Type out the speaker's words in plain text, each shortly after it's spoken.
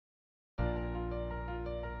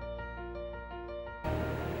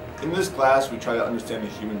In this class, we try to understand the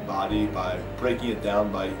human body by breaking it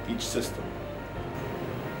down by each system.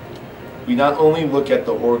 We not only look at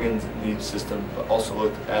the organs in each system, but also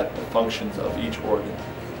look at the functions of each organ.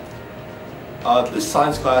 This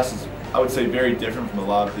science class is, I would say, very different from a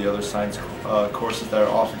lot of the other science courses that are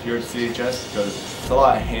offered here at CHS because it's a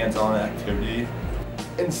lot of hands-on activity.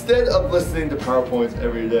 Instead of listening to PowerPoints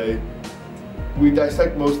every day, we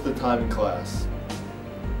dissect most of the time in class.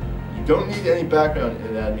 You don't need any background in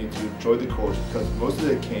anatomy to enjoy the course because most of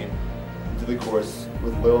it came into the course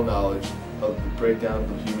with little knowledge of the breakdown of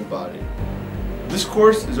the human body. This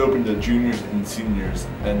course is open to juniors and seniors,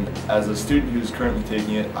 and as a student who's currently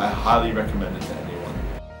taking it, I highly recommend it to anyone.